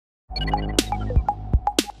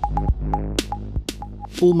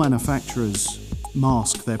All manufacturers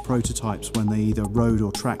mask their prototypes when they either road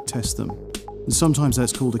or track test them. And sometimes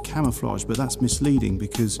that's called a camouflage, but that's misleading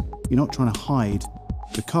because you're not trying to hide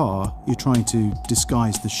the car, you're trying to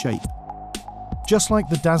disguise the shape. Just like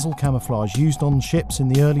the dazzle camouflage used on ships in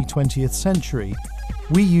the early 20th century,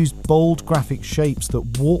 we used bold graphic shapes that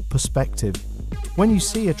warp perspective. When you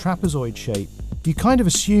see a trapezoid shape, you kind of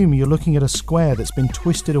assume you're looking at a square that's been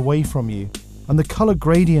twisted away from you, and the colour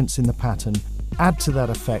gradients in the pattern add to that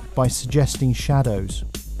effect by suggesting shadows.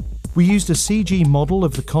 We used a CG model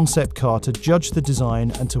of the concept car to judge the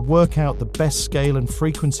design and to work out the best scale and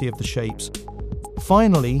frequency of the shapes.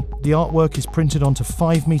 Finally, the artwork is printed onto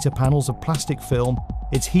 5-metre panels of plastic film.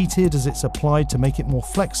 It's heated as it's applied to make it more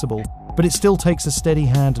flexible, but it still takes a steady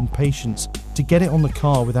hand and patience to get it on the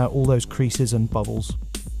car without all those creases and bubbles.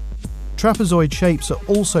 Trapezoid shapes are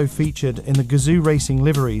also featured in the Gazoo Racing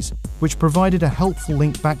liveries, which provided a helpful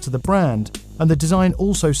link back to the brand, and the design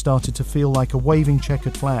also started to feel like a waving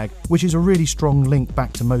checkered flag, which is a really strong link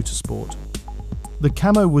back to motorsport. The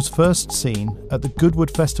camo was first seen at the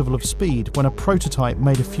Goodwood Festival of Speed when a prototype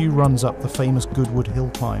made a few runs up the famous Goodwood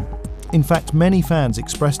hill climb. In fact, many fans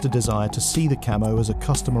expressed a desire to see the camo as a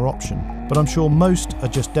customer option, but I'm sure most are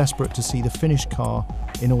just desperate to see the finished car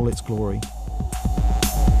in all its glory.